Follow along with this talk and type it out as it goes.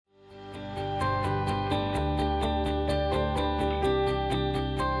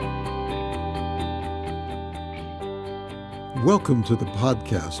Welcome to the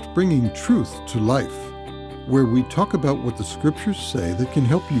podcast, Bringing Truth to Life, where we talk about what the Scriptures say that can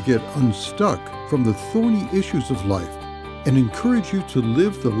help you get unstuck from the thorny issues of life and encourage you to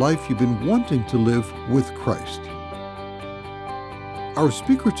live the life you've been wanting to live with Christ. Our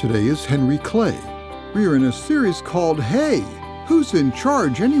speaker today is Henry Clay. We are in a series called Hey, Who's in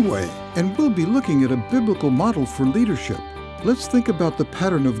Charge Anyway? And we'll be looking at a biblical model for leadership. Let's think about the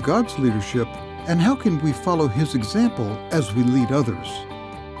pattern of God's leadership and how can we follow His example as we lead others.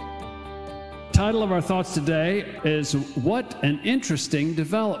 The title of our thoughts today is What an Interesting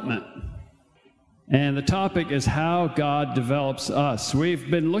Development. And the topic is how God develops us.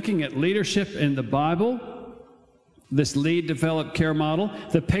 We've been looking at leadership in the Bible, this lead, develop, care model,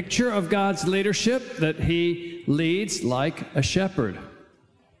 the picture of God's leadership that He leads like a shepherd.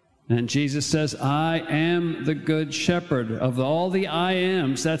 And Jesus says, I am the good shepherd. Of all the I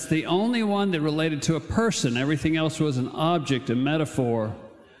ams, that's the only one that related to a person. Everything else was an object, a metaphor.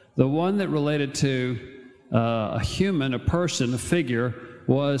 The one that related to a human, a person, a figure,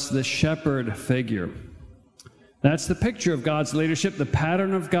 was the shepherd figure. That's the picture of God's leadership, the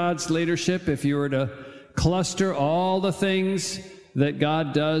pattern of God's leadership. If you were to cluster all the things that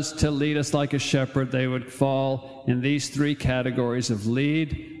God does to lead us like a shepherd, they would fall in these three categories of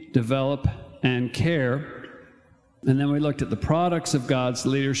lead, develop, and care. And then we looked at the products of God's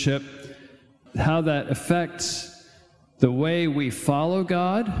leadership, how that affects the way we follow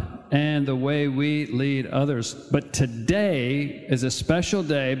God and the way we lead others. But today is a special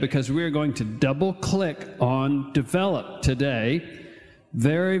day because we're going to double click on develop today.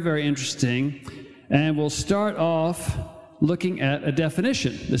 Very, very interesting. And we'll start off looking at a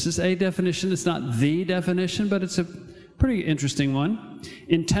definition. This is a definition. It's not the definition, but it's a pretty interesting one.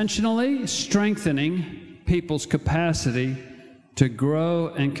 Intentionally strengthening people's capacity to grow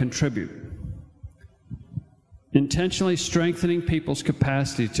and contribute. Intentionally strengthening people's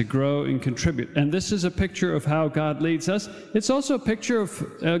capacity to grow and contribute. And this is a picture of how God leads us. It's also a picture of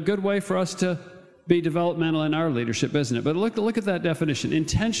a good way for us to be developmental in our leadership, isn't it? But look at that definition.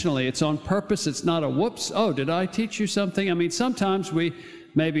 Intentionally, it's on purpose. It's not a whoops, oh, did I teach you something? I mean, sometimes we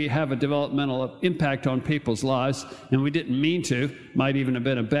maybe have a developmental impact on people's lives, and we didn't mean to. Might even have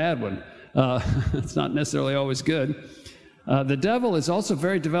been a bad one. It's not necessarily always good. The devil is also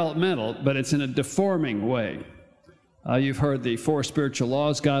very developmental, but it's in a deforming way. You've heard the 4 spiritual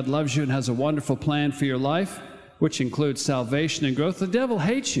laws. God loves you and has a wonderful plan for your life, which includes salvation and growth. The devil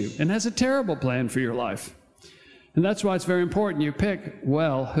hates you and has a terrible plan for your life. And that's why it's very important you pick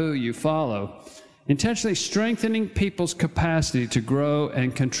well who you follow. Intentionally strengthening people's capacity to grow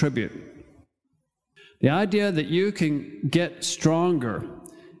and contribute. The idea that you can get stronger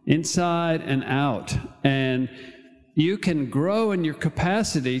inside and out, and you can grow in your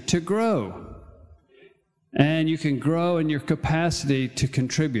capacity to grow, and you can grow in your capacity to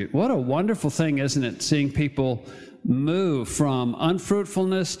contribute. What a wonderful thing, isn't it, seeing people move from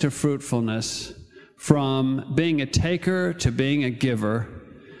unfruitfulness to fruitfulness, from being a taker to being a giver,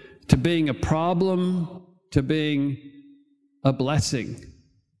 to being a problem, to being a blessing.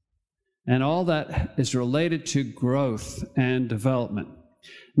 And all that is related to growth and development.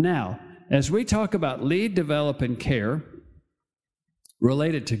 Now, as we talk about lead, develop, and care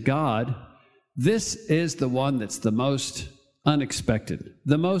related to God, this is the one that's the most unexpected,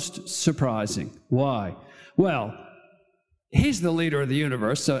 the most surprising. Why? Well, He's the leader of the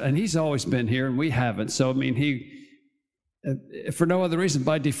universe, and He's always been here, and we haven't. So, I mean, for no other reason,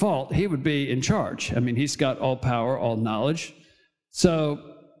 by default, He would be in charge. I mean, He's got all power, all knowledge. So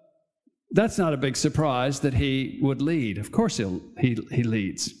that's not a big surprise that He would lead. Of course He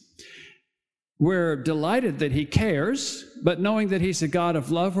leads. We're delighted that He cares, but knowing that He's a God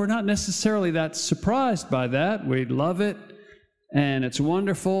of love, we're not necessarily that surprised by that. We love it, and it's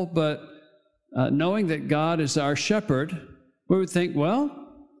wonderful, but knowing that God is our shepherd, we would think, well,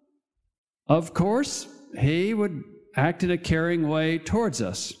 of course, He would act in a caring way towards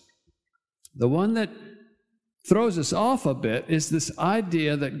us. The one that throws us off a bit is this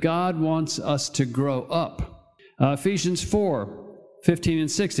idea that God wants us to grow up. Ephesians 4:15 and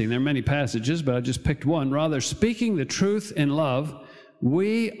 16. There are many passages, but I just picked one. Rather, speaking the truth in love,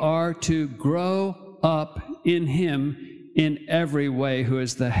 we are to grow up in Him in every way, who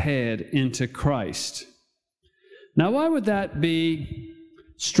is the head, into Christ. Now, why would that be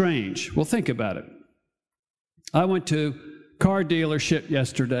strange? Well, think about it. I went to a car dealership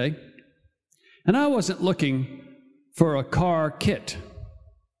yesterday, and I wasn't looking for a car kit.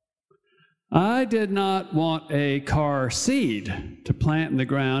 I did not want a car seed to plant in the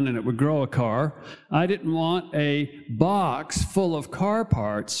ground and it would grow a car. I didn't want a box full of car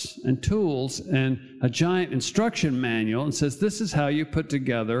parts and tools and a giant instruction manual and says, this is how you put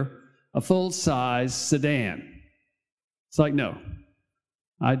together a full-size sedan. It's like, no,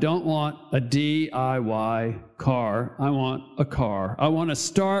 I don't want a DIY car. I want a car. I want to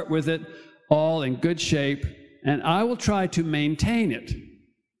start with it all in good shape, and I will try to maintain it.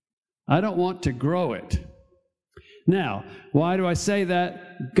 I don't want to grow it. Now, why do I say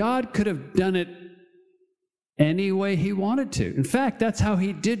that? God could have done it any way he wanted to. In fact, that's how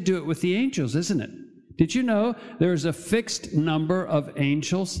he did do it with the angels, isn't it? Did you know there's a fixed number of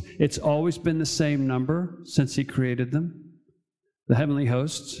angels? It's always been the same number since he created them, the heavenly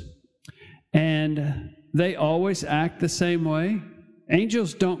hosts. And they always act the same way.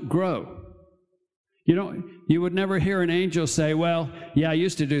 Angels don't grow. You would never hear an angel say, well, yeah, I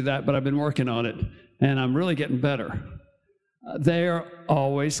used to do that, but I've been working on it, and I'm really getting better. They are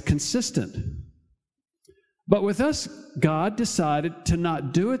always consistent. But with us, God decided to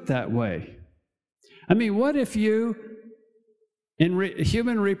not do it that way. I mean, what if you, in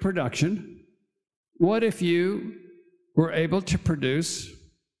human reproduction, what if you were able to produce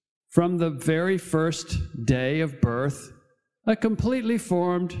from the very first day of birth a completely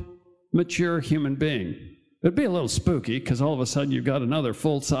formed, mature human being? It'd be a little spooky because all of a sudden you've got another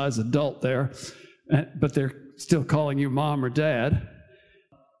full-size adult there, but they're still calling you mom or dad.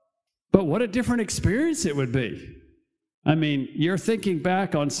 But what a different experience it would be. I mean, you're thinking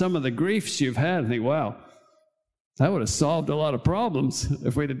back on some of the griefs you've had and think, wow, that would have solved a lot of problems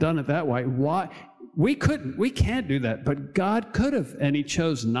if we'd have done it that way. Why? We can't do that, but God could have, and he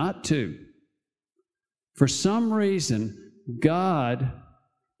chose not to. For some reason, God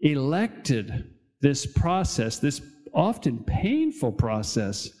elected this process, this often painful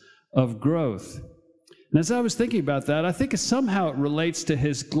process of growth. And as I was thinking about that, I think somehow it relates to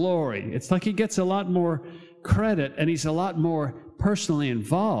his glory. It's like he gets a lot more credit and he's a lot more personally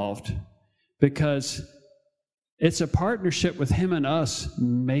involved because it's a partnership with him and us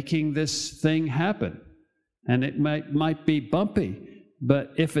making this thing happen. And it might be bumpy,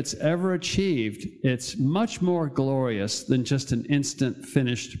 but if it's ever achieved, it's much more glorious than just an instant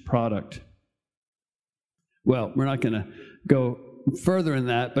finished product. Well, we're not going to go further in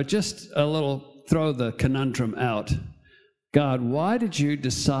that, but just a little throw the conundrum out. God, why did you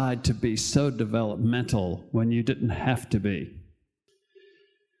decide to be so developmental when you didn't have to be?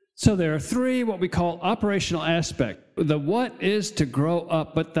 So there are three what we call operational aspects. The what is to grow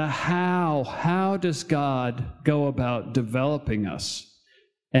up, but the how. How does God go about developing us?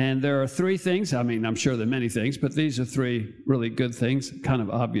 And there are three things. I mean, I'm sure there are many things, but these are three really good things, kind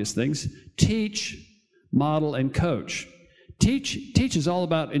of obvious things. Teach, model, and coach. Teach is all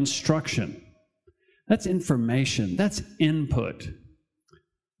about instruction. That's information. That's input.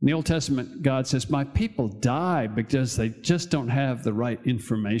 In the Old Testament, God says, my people die because they just don't have the right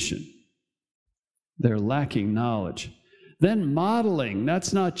information. They're lacking knowledge. Then modeling,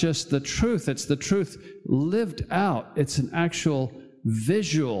 that's not just the truth, it's the truth lived out. It's an actual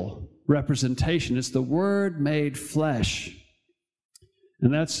visual representation. It's the Word made flesh.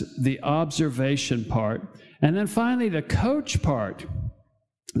 And that's the observation part. And then finally, the coach part.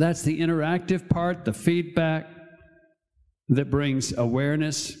 That's the interactive part, the feedback that brings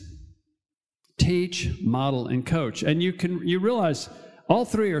awareness. Teach, model, and coach. And you realize all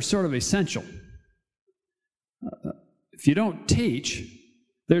three are sort of essential. If you don't teach,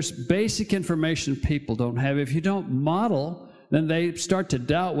 there's basic information people don't have. If you don't model, then they start to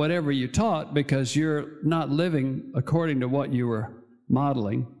doubt whatever you taught because you're not living according to what you were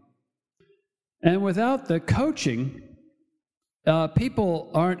modeling. And without the coaching, people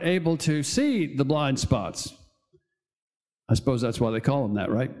aren't able to see the blind spots. I suppose that's why they call them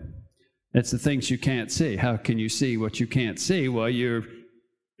that, right? It's the things you can't see. How can you see what you can't see? Well, you're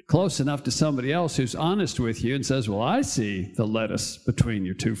close enough to somebody else who's honest with you and says, well, I see the lettuce between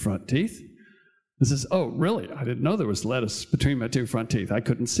your two front teeth. And says, oh, really? I didn't know there was lettuce between my two front teeth. I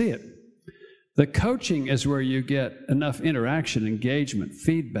couldn't see it. The coaching is where you get enough interaction, engagement,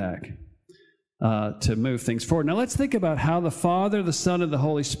 feedback to move things forward. Now let's think about how the Father, the Son, and the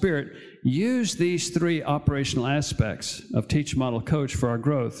Holy Spirit use these three operational aspects of teach, model, coach for our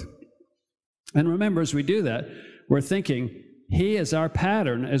growth. And remember, as we do that, we're thinking He is our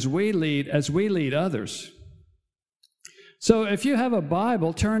pattern as we lead others. So if you have a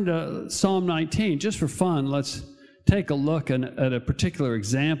Bible, turn to Psalm 19. Just for fun, let's take a look at a particular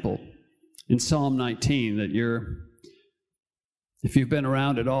example in Psalm 19 that if you've been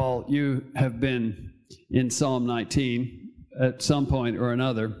around at all, you have been in Psalm 19 at some point or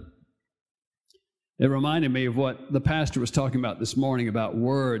another. It reminded me of what the pastor was talking about this morning about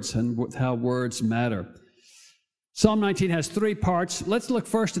words and how words matter. Psalm 19 has 3 parts. Let's look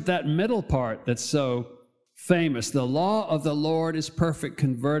first at that middle part that's so famous. The law of the Lord is perfect,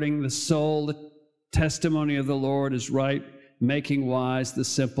 converting the soul. The testimony of the Lord is right, making wise the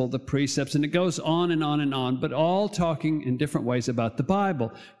simple, the precepts. And it goes on and on and on, but all talking in different ways about the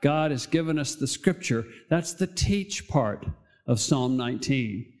Bible. God has given us the scripture. That's the teach part of Psalm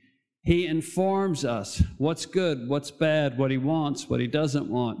 19. He informs us what's good, what's bad, what he wants, what he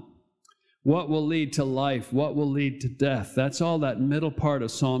doesn't want, what will lead to life, what will lead to death. That's all that middle part of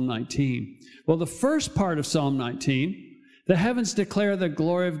Psalm 19. Well, the first part of Psalm 19, the heavens declare the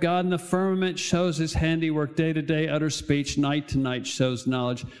glory of God, and the firmament shows his handiwork. Day to day utters speech, night to night shows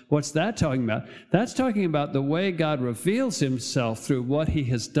knowledge. What's that talking about? That's talking about the way God reveals himself through what he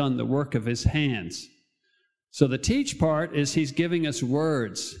has done, the work of his hands. So the teach part is he's giving us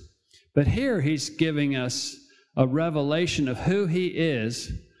words. But here he's giving us a revelation of who he is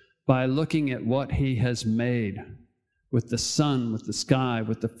by looking at what he has made with the sun, with the sky,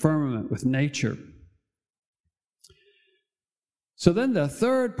 with the firmament, with nature. So then the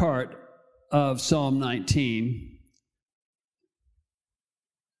third part of Psalm 19,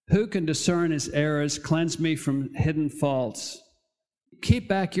 who can discern his errors, cleanse me from hidden faults, keep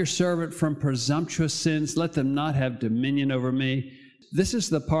back your servant from presumptuous sins, let them not have dominion over me. This is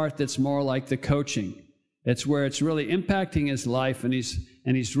the part that's more like the coaching. It's where it's really impacting his life, and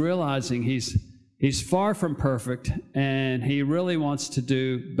he's realizing he's far from perfect, and he really wants to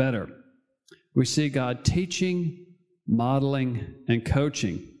do better. We see God teaching, modeling, and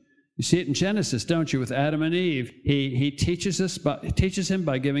coaching. You see it in Genesis, don't you, with Adam and Eve. He teaches him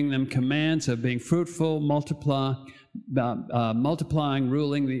by giving them commands of being fruitful, multiplying,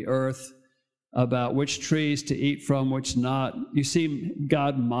 ruling the earth, about which trees to eat from, which not. You see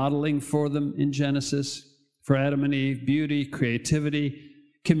God modeling for them in Genesis, for Adam and Eve, beauty, creativity,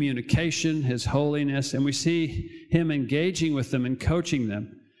 communication, his holiness, and we see him engaging with them and coaching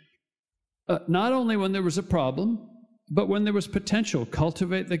them. Not only when there was a problem, but when there was potential.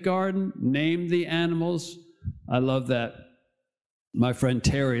 Cultivate the garden, name the animals. I love that. My friend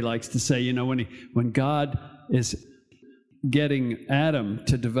Terry likes to say, when God is getting Adam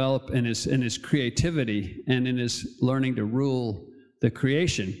to develop in his creativity and in his learning to rule the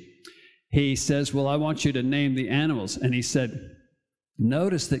creation, he says, well, I want you to name the animals. And he said,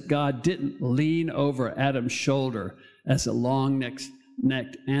 notice that God didn't lean over Adam's shoulder as a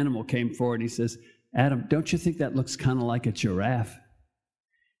long-necked animal came forward. He says, Adam, don't you think that looks kind of like a giraffe?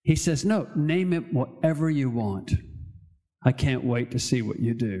 He says, no, name it whatever you want. I can't wait to see what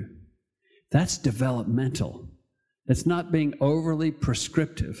you do. That's developmental. It's not being overly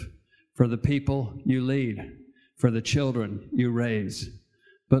prescriptive for the people you lead, for the children you raise,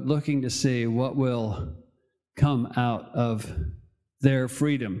 but looking to see what will come out of their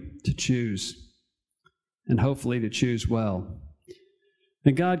freedom to choose, and hopefully to choose well.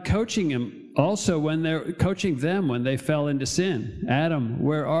 And God coaching him also when they're coaching them when they fell into sin. Adam,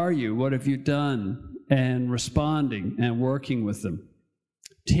 where are you? What have you done? And responding and working with them.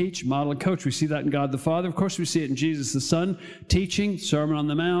 Teach, model, and coach. We see that in God the Father. Of course, we see it in Jesus the Son. Teaching, Sermon on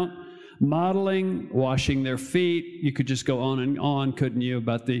the Mount. Modeling, washing their feet. You could just go on and on, couldn't you,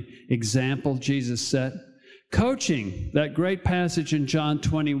 about the example Jesus set. Coaching, that great passage in John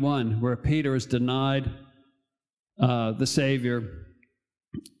 21 where Peter is denied the Savior.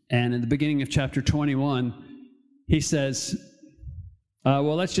 And in the beginning of chapter 21, he says,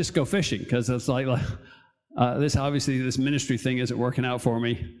 well, let's just go fishing, because it's like this ministry thing isn't working out for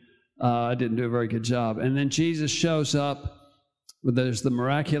me. I didn't do a very good job. And then Jesus shows up. There's the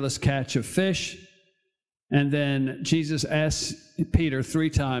miraculous catch of fish. And then Jesus asks Peter 3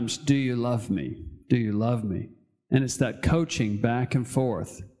 times, do you love me? Do you love me? And it's that coaching back and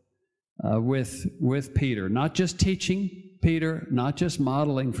forth with Peter. Not just teaching Peter, not just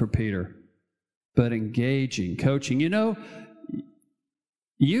modeling for Peter, but engaging, coaching. You know,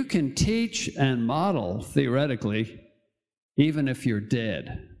 you can teach and model, theoretically, even if you're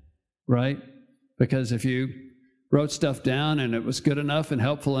dead, right? Because if you wrote stuff down and it was good enough and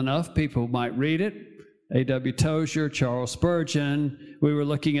helpful enough, people might read it. A.W. Tozier, Charles Spurgeon. We were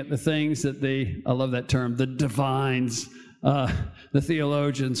looking at the things that I love that term, the divines, the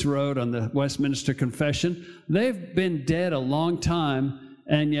theologians wrote on the Westminster Confession. They've been dead a long time,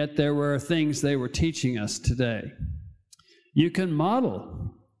 and yet there were things they were teaching us today. You can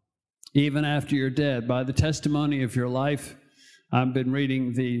model even after you're dead by the testimony of your life. I've been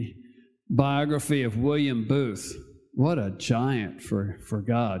reading the biography of William Booth. What a giant for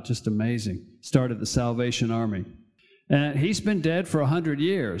God, just amazing. Started the Salvation Army. And he's been dead for 100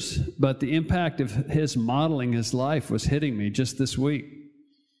 years, but the impact of his modeling his life was hitting me just this week.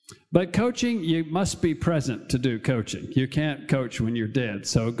 But coaching, you must be present to do coaching. You can't coach when you're dead.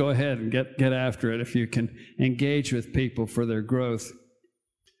 So go ahead and get after it if you can engage with people for their growth.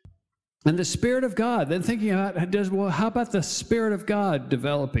 And the Spirit of God, then thinking about, how about the Spirit of God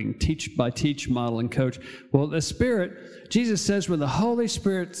developing, teach, model, and coach? Well, the Spirit, Jesus says when the Holy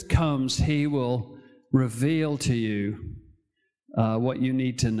Spirit comes, He will reveal to you what you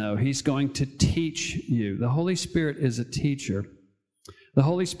need to know. He's going to teach you. The Holy Spirit is a teacher. The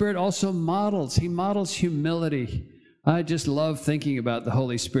Holy Spirit also models. He models humility. I just love thinking about the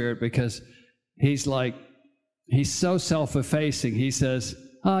Holy Spirit because he's so self-effacing. He says,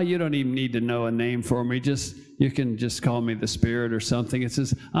 you don't even need to know a name for me. You can just call me the Spirit or something. It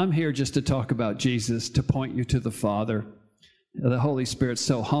says, I'm here just to talk about Jesus, to point you to the Father. The Holy Spirit's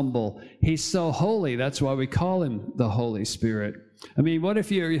so humble. He's so holy. That's why we call him the Holy Spirit. I mean, what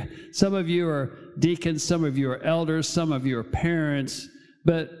if some of you are deacons, some of you are elders, some of you are parents,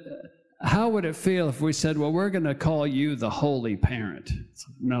 but how would it feel if we said, well, we're going to call you the holy parent?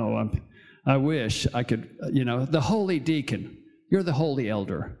 No, I wish I could, the holy deacon. You're the holy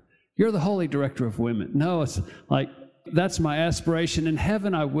elder. You're the holy director of women. No, it's like, that's my aspiration. In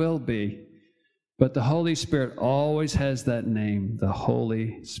heaven I will be. But the Holy Spirit always has that name, the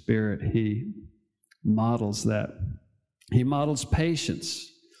Holy Spirit. He models that. He models patience,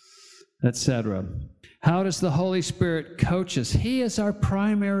 etc. How does the Holy Spirit coach us? He is our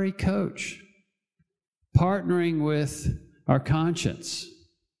primary coach, partnering with our conscience,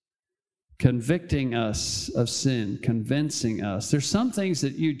 convicting us of sin, convincing us. There's some things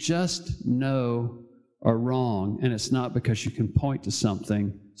that you just know are wrong, and it's not because you can point to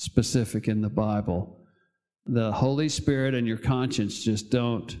something specific in the Bible. The Holy Spirit and your conscience just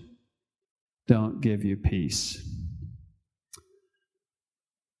don't give you peace.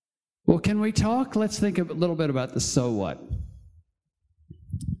 Well, can we talk? Let's think a little bit about the so what.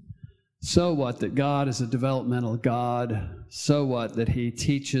 So what that God is a developmental God. So what that He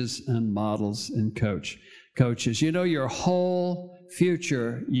teaches and models and coaches. Your whole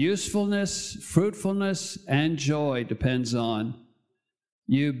future usefulness, fruitfulness, and joy depends on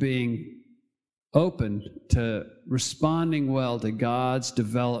you being open to responding well to God's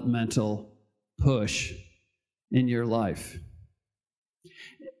developmental push in your life.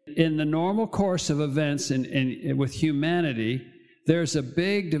 In the normal course of events with humanity, there's a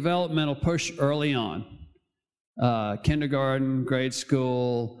big developmental push early on. Kindergarten, grade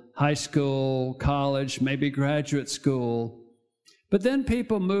school, high school, college, maybe graduate school. But then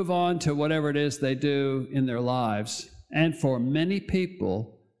people move on to whatever it is they do in their lives. And for many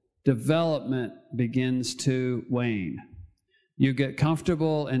people, development begins to wane. You get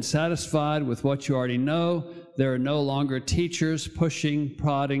comfortable and satisfied with what you already know. There are no longer teachers pushing,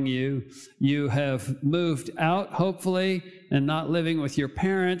 prodding you. You have moved out, hopefully, and not living with your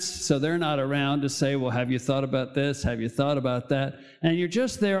parents, so they're not around to say, well, have you thought about this? Have you thought about that? And you're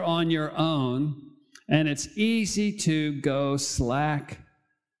just there on your own, and it's easy to go slack.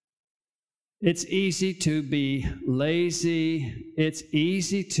 It's easy to be lazy. It's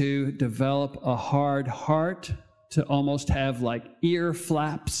easy to develop a hard heart, to almost have like ear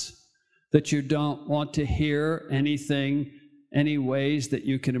flaps, that you don't want to hear anything, any ways that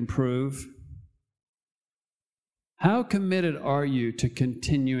you can improve. How committed are you to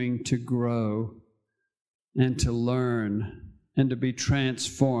continuing to grow and to learn and to be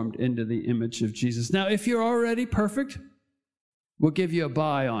transformed into the image of Jesus? Now, if you're already perfect, we'll give you a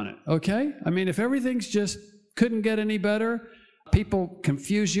buy on it, okay? I mean, if everything's just couldn't get any better, people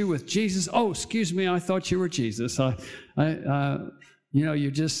confuse you with Jesus. Oh, excuse me, I thought you were Jesus.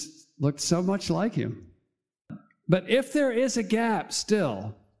 You just looked so much like him. But if there is a gap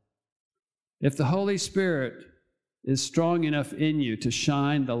still, if the Holy Spirit is strong enough in you to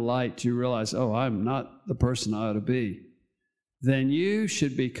shine the light to realize, oh, I'm not the person I ought to be, then you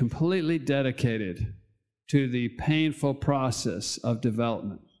should be completely dedicated to the painful process of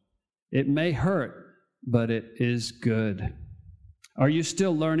development. It may hurt, but it is good. Are you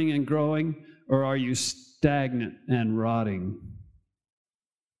still learning and growing, or are you stagnant and rotting?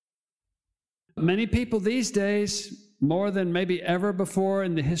 Many people these days, more than maybe ever before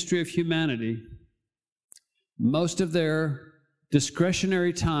in the history of humanity, most of their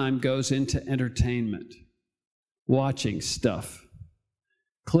discretionary time goes into entertainment, watching stuff,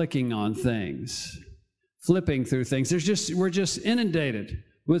 clicking on things, flipping through things. We're just inundated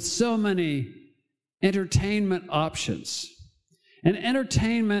with so many entertainment options. And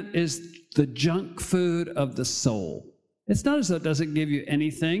entertainment is the junk food of the soul. It's not as though it doesn't give you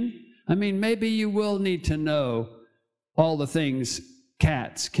anything. I mean, maybe you will need to know all the things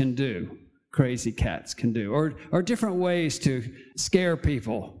cats can do, crazy cats can do, or different ways to scare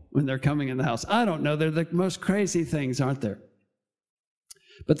people when they're coming in the house. I don't know. They're the most crazy things, aren't there?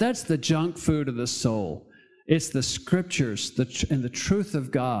 But that's the junk food of the soul. It's the scriptures and the truth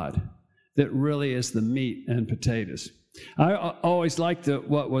of God that really is the meat and potatoes. I always liked I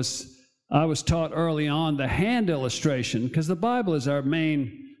was taught early on, the hand illustration, because the Bible is our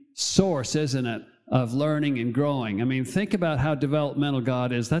main source, isn't it, of learning and growing. I mean, think about how developmental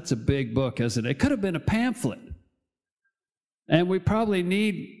God is. That's a big book, isn't it? It could have been a pamphlet. And we probably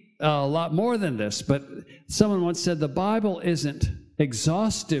need a lot more than this, but someone once said the Bible isn't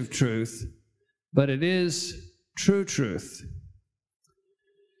exhaustive truth, but it is true truth.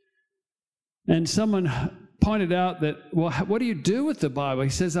 And someone pointed out that, well, what do you do with the Bible? He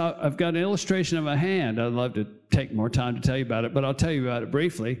says, I've got an illustration of a hand. I'd love to take more time to tell you about it, but I'll tell you about it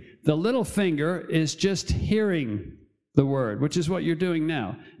briefly. The little finger is just hearing the word, which is what you're doing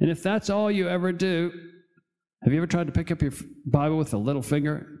now. And if that's all you ever do, have you ever tried to pick up your Bible with the little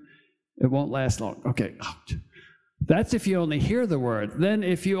finger? It won't last long. Okay. That's if you only hear the word. Then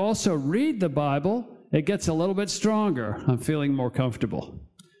if you also read the Bible, it gets a little bit stronger. I'm feeling more comfortable.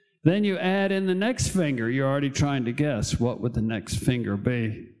 Then you add in the next finger. You're already trying to guess what would the next finger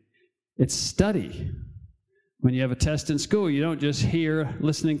be. It's study. When you have a test in school, you don't just hear,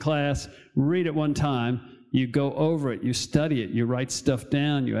 listen in class, read it one time. You go over it, you study it, you write stuff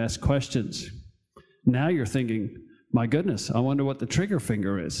down, you ask questions. Now you're thinking, my goodness, I wonder what the trigger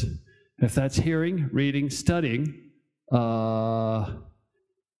finger is. If that's hearing, reading, studying, the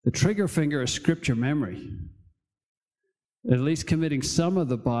trigger finger is scripture memory. At least committing some of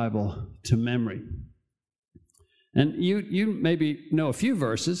the Bible to memory. And you maybe know a few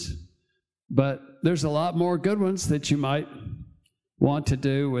verses, but there's a lot more good ones that you might want to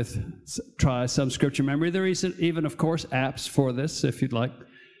do try some scripture memory. There is even, of course, apps for this, if you'd like.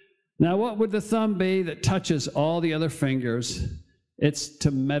 Now, what would the thumb be that touches all the other fingers? It's to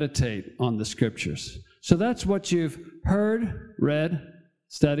meditate on the scriptures. So that's what you've heard, read,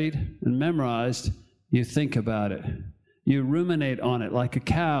 studied, and memorized. You think about it. You ruminate on it like a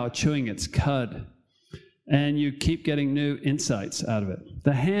cow chewing its cud, and you keep getting new insights out of it.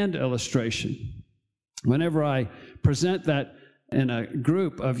 The hand illustration. Whenever I present that in a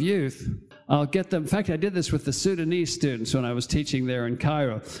group of youth, I'll get them. In fact, I did this with the Sudanese students when I was teaching there in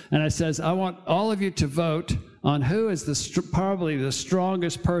Cairo. And I says, I want all of you to vote on who is probably the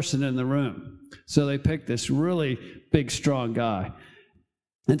strongest person in the room. So they picked this really big, strong guy.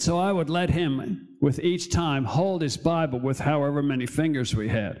 And so I would let him, with each time, hold his Bible with however many fingers we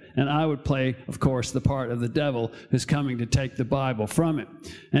had. And I would play, of course, the part of the devil who's coming to take the Bible from him.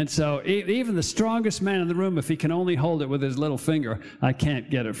 And so even the strongest man in the room, if he can only hold it with his little finger, I can't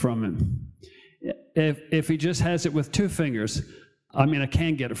get it from him. If he just has it with two fingers, I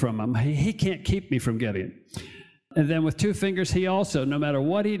can get it from him. He can't keep me from getting it. And then with two fingers, he also, no matter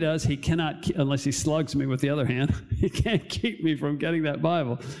what he does, he cannot, unless he slugs me with the other hand, he can't keep me from getting that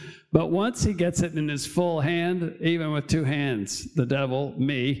Bible. But once he gets it in his full hand, even with two hands, the devil,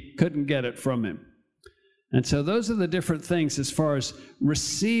 me, couldn't get it from him. And so those are the different things as far as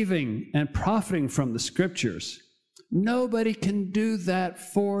receiving and profiting from the scriptures. Nobody can do that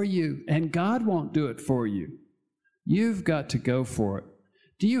for you, and God won't do it for you. You've got to go for it.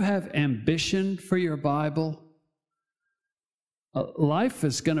 Do you have ambition for your Bible? Life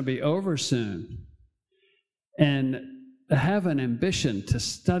is going to be over soon. And have an ambition to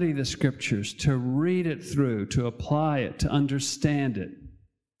study the scriptures, to read it through, to apply it, to understand it.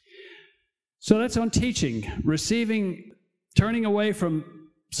 So that's on teaching, receiving, turning away from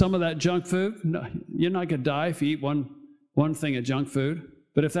some of that junk food. No, you're not going to die if you eat one thing of junk food.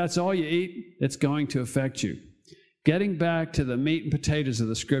 But if that's all you eat, it's going to affect you. Getting back to the meat and potatoes of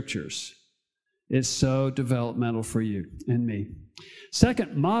the scriptures is so developmental for you and me.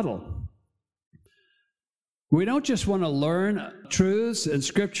 Second, model. We don't just want to learn truths and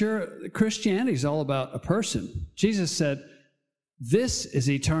scripture. Christianity is all about a person. Jesus said, this is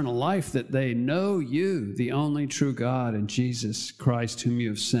eternal life, that they know you, the only true God, and Jesus Christ whom you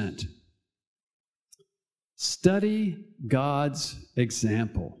have sent. Study God's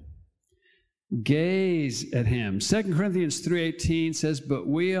example. Gaze at him. 2 Corinthians 3:18 says, but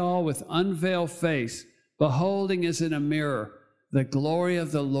we all with unveiled face, beholding as in a mirror the glory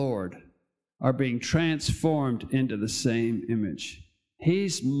of the Lord, are being transformed into the same image.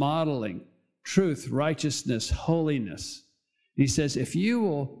 He's modeling truth, righteousness, holiness. He says, if you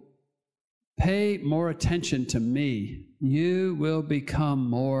will pay more attention to me, you will become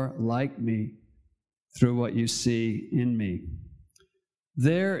more like me through what you see in me.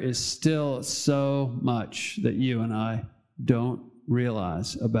 there is still so much that you and I don't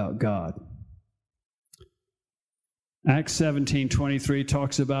realize about God. Acts 17:23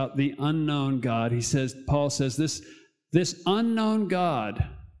 talks about the unknown God. Paul says, this unknown God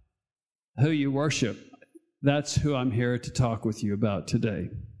who you worship, that's who I'm here to talk with you about today.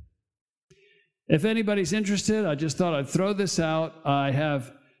 If anybody's interested, I just thought I'd throw this out.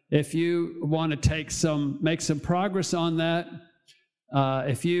 If you want to make some progress on that,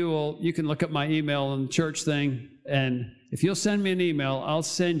 you can look up my email on the church thing, and if you'll send me an email, I'll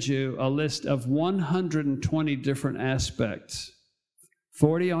send you a list of 120 different aspects.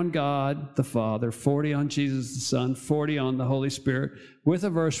 40 on God the Father, 40 on Jesus the Son, 40 on the Holy Spirit, with a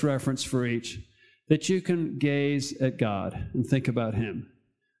verse reference for each, that you can gaze at God and think about Him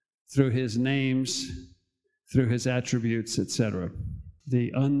through His names, through His attributes, etc.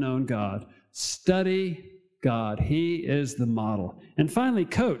 The unknown God. Study God. He is the model. And finally,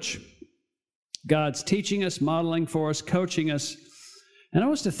 coach. God's teaching us, modeling for us, coaching us. And I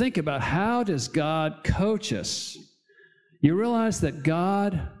want us to think about, how does God coach us? You realize that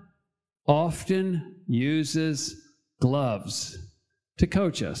God often uses gloves to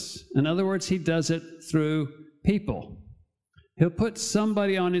coach us. In other words, He does it through people. He'll put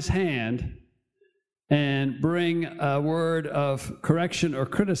somebody on His hand and bring a word of correction or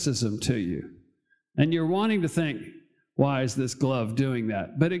criticism to you. And you're wanting to think, why is this glove doing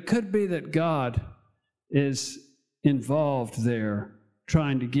that? But it could be that God is involved there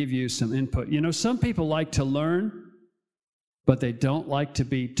trying to give you some input. You know, some people like to learn, but they don't like to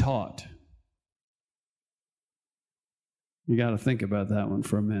be taught. You got to think about that one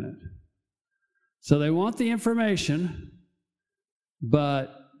for a minute. So they want the information,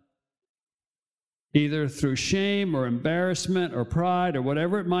 but either through shame or embarrassment or pride or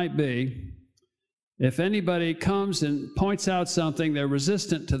whatever it might be, if anybody comes and points out something, they're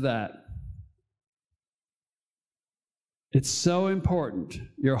resistant to that. It's so important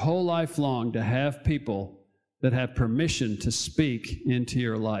your whole life long to have people that have permission to speak into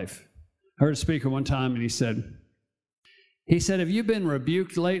your life. I heard a speaker one time, and he said, have you been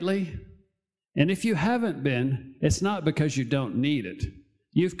rebuked lately? And if you haven't been, it's not because you don't need it.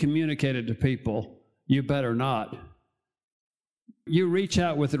 You've communicated to people, you better not. You reach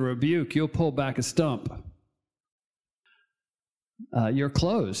out with a rebuke, you'll pull back a stump. You're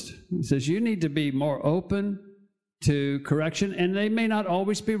closed. He says you need to be more open to correction, and they may not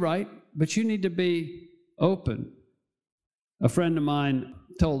always be right, but you need to be open. A friend of mine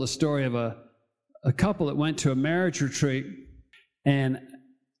told a story of a couple that went to a marriage retreat, and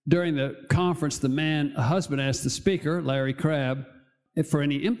during the conference, a husband asked the speaker, Larry Crabb, for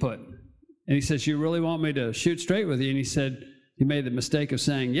any input. And he says, you really want me to shoot straight with you? And he said, he made the mistake of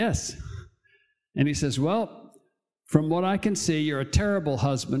saying yes. And he says, well, from what I can see, you're a terrible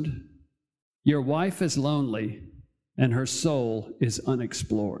husband. Your wife is lonely, and her soul is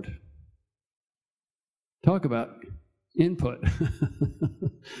unexplored. Talk about input.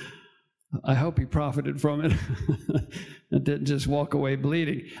 I hope he profited from it and didn't just walk away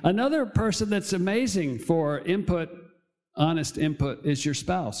bleeding. Another person that's amazing for input, honest input, is your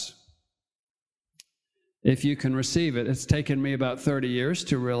spouse. If you can receive it. It's taken me about 30 years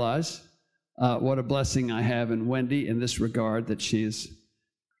to realize what a blessing I have in Wendy in this regard, that she's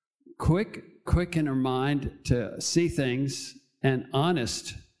quick in her mind to see things and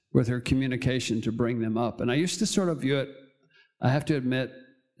honest with her communication to bring them up. And I used to sort of view it, I have to admit,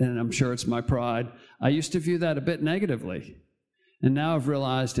 and I'm sure it's my pride, I used to view that a bit negatively. And now I've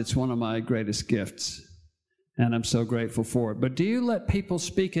realized it's one of my greatest gifts, and I'm so grateful for it. But do you let people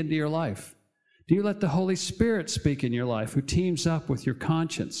speak into your life? Do you let the Holy Spirit speak in your life, who teams up with your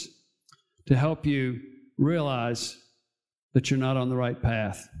conscience to help you realize that you're not on the right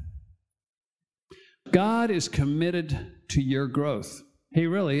path? God is committed to your growth. He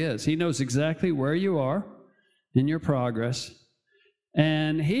really is. He knows exactly where you are in your progress,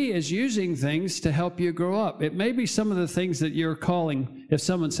 and He is using things to help you grow up. It may be some of the things that you're calling, if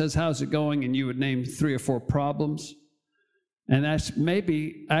someone says, how's it going? And you would name 3 or 4 problems. And that's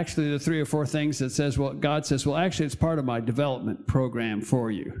maybe actually the 3 or 4 things that says, well, God says, well, actually, it's part of my development program for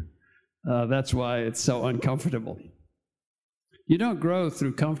you. That's why it's so uncomfortable. You don't grow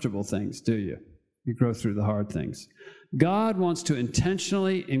through comfortable things, do you? You grow through the hard things. God wants to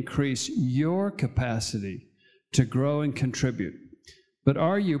intentionally increase your capacity to grow and contribute. But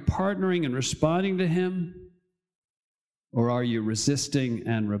are you partnering and responding to Him, or are you resisting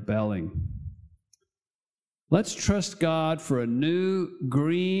and rebelling? Let's trust God for a new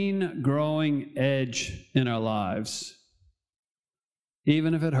green growing edge in our lives,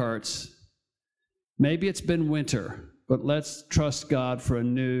 even if it hurts. Maybe it's been winter, but let's trust God for a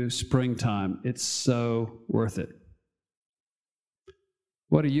new springtime. It's so worth it.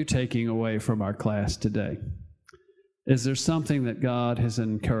 What are you taking away from our class today? Is there something that God has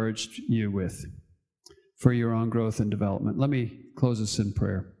encouraged you with for your own growth and development? Let me close us in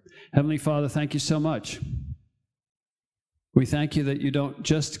prayer. Heavenly Father, thank you so much. We thank you that you don't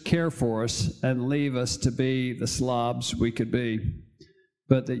just care for us and leave us to be the slobs we could be,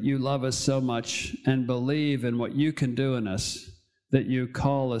 but that you love us so much and believe in what you can do in us, that you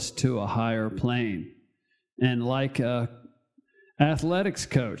call us to a higher plane. And like a athletics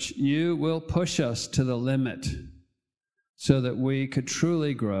coach, you will push us to the limit so that we could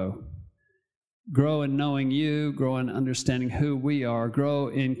truly grow in knowing you, grow in understanding who we are, grow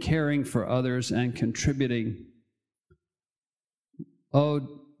in caring for others and contributing.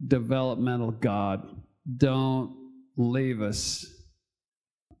 Oh, developmental God, don't leave us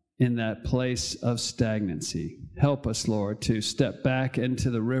in that place of stagnancy. Help us, Lord, to step back into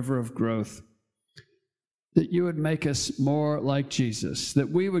the river of growth, that you would make us more like Jesus,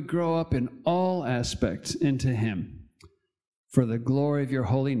 that we would grow up in all aspects into him. For the glory of your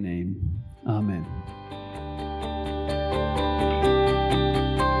holy name, amen.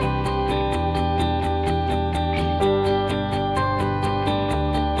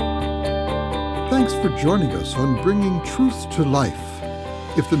 Thanks for joining us on Bringing Truth to Life.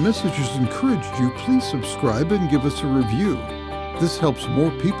 If the message has encouraged you, please subscribe and give us a review. This helps more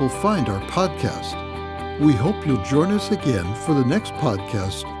people find our podcast. We hope you'll join us again for the next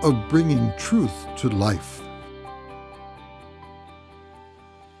podcast of Bringing Truth to Life.